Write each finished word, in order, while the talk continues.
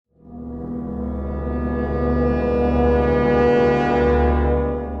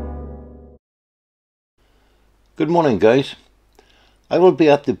Good morning, guys. I will be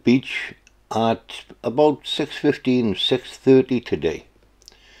at the beach at about 6:15, 6:30 today.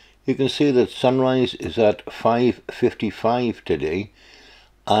 You can see that sunrise is at 5:55 today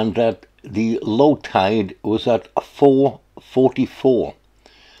and that the low tide was at 4:44.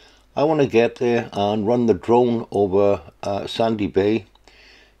 I want to get there and run the drone over Sandy Bay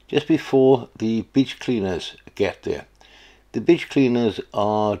just before the beach cleaners get there. The beach cleaners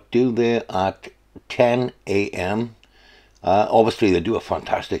are due there at 10 a.m. Obviously they do a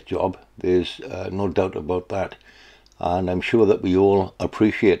fantastic job, there's no doubt about that, and I'm sure that we all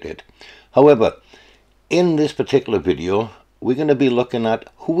appreciate it. However, in this particular video we're going to be looking at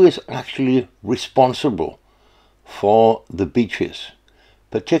who is actually responsible for the beaches,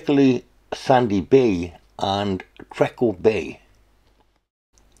 particularly Sandy Bay and Trecco Bay.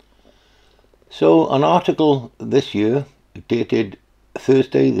 So an article this year dated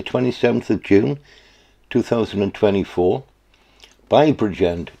Thursday the 27th of June 2024 by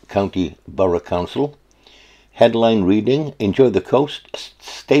Bridgend County Borough Council. Headline reading: enjoy the coast,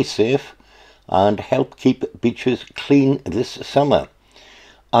 stay safe and help keep beaches clean this summer.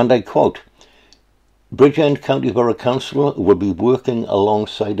 And I quote, Bridgend County Borough Council will be working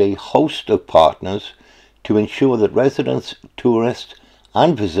alongside a host of partners to ensure that residents, tourists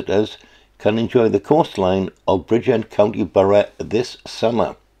and visitors can enjoy the coastline of Bridgend County Borough this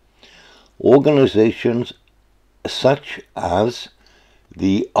summer. Organisations such as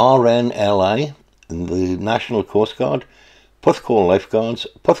the RNLI, the National Coast Guard, Porthcawl Lifeguards,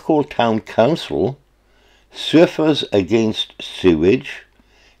 Porthcawl Town Council, Surfers Against Sewage,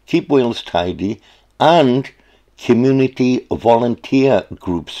 Keep Wales Tidy and community volunteer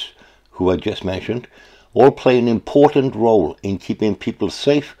groups, who I just mentioned, all play an important role in keeping people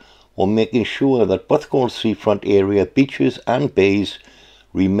safe or making sure that Porthcawl seafront area beaches and bays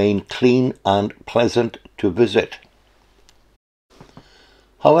remain clean and pleasant to visit.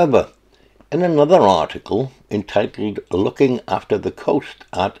 However, in another article entitled Looking After the Coast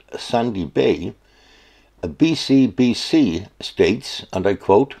at Sandy Bay, BCBC states, and I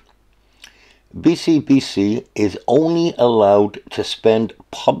quote, BCBC is only allowed to spend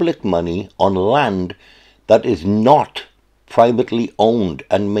public money on land that is not privately owned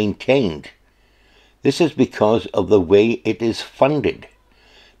and maintained. This is because of the way it is funded.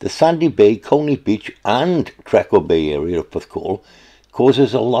 The Sandy Bay, Coney Beach and Trecco Bay area of Porthcawl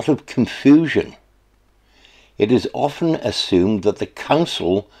causes a lot of confusion. It is often assumed that the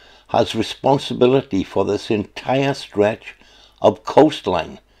council has responsibility for this entire stretch of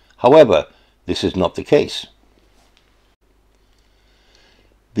coastline. However, this is not the case.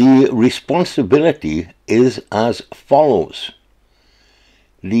 The responsibility is as follows.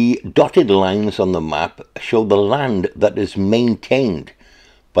 The dotted lines on the map show the land that is maintained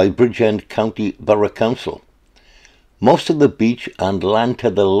by Bridgend County Borough Council. Most of the beach and land to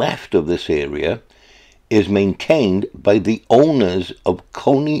the left of this area is maintained by the owners of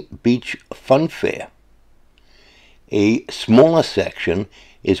Coney Beach Funfair. A smaller section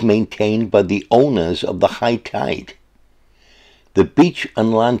is maintained by the owners of the High Tide. The beach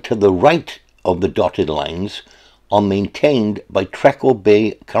and land to the right of the dotted lines are maintained by Trecco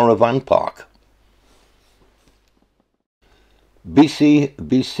Bay Caravan Park.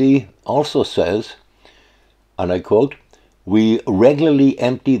 BCBC also says, and I quote, we regularly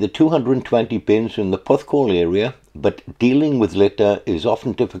empty the 220 bins in the Porthcawl area, but dealing with litter is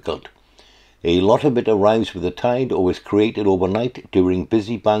often difficult. A lot of it arrives with the tide or is created overnight during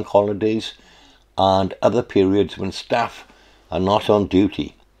busy bank holidays and other periods when staff are not on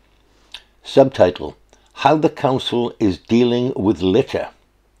duty. Subtitle: How the Council is Dealing with Litter.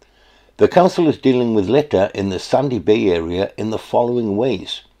 The Council is dealing with litter in the Sandy Bay area in the following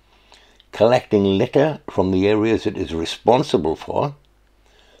ways: collecting litter from the areas it is responsible for,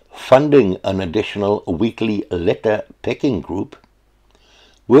 funding an additional weekly litter picking group,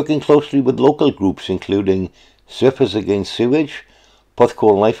 working closely with local groups including Surfers Against Sewage,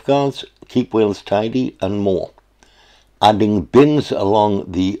 Porthcawl Lifeguards, Keep Wales Tidy and more, adding bins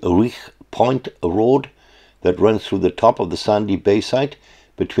along the Reich Point Road that runs through the top of the Sandy Bay site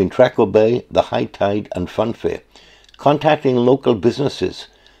between Trecco Bay, the High Tide and Funfair, contacting local businesses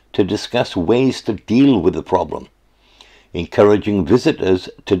to discuss ways to deal with the problem, encouraging visitors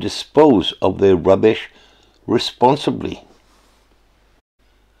to dispose of their rubbish responsibly.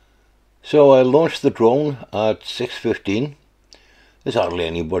 So I launched the drone at 6:15. There's hardly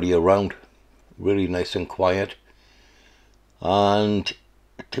anybody around, really nice and quiet. And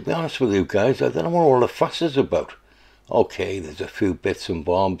to be honest with you guys, I don't know what all the fuss is about. Okay, there's a few bits and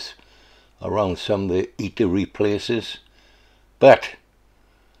bobs around some of the eatery places, but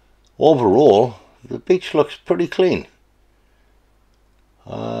overall the beach looks pretty clean.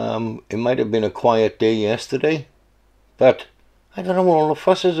 It might have been a quiet day yesterday, but I don't know what all the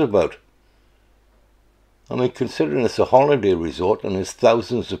fuss is about. I mean, considering it's a holiday resort and there's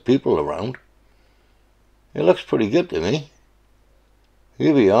thousands of people around, it looks pretty good to me.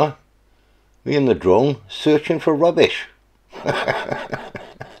 Here we are, me and the drone, searching for rubbish.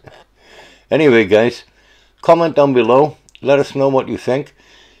 Anyway, guys, comment down below, let us know what you think.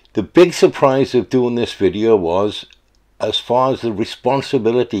 The big surprise of doing this video was, as far as the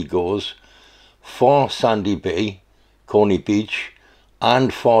responsibility goes, for Sandy Bay, Coney Beach,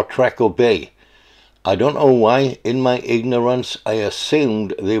 and for Trecco Bay. I don't know why, in my ignorance, I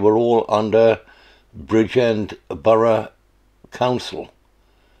assumed they were all under Bridgend Borough Council.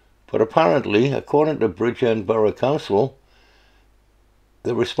 But apparently, according to Bridgend Borough Council,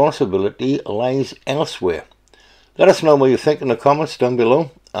 the responsibility lies elsewhere. Let us know what you think in the comments down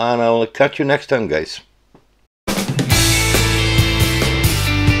below, and I'll catch you next time, guys.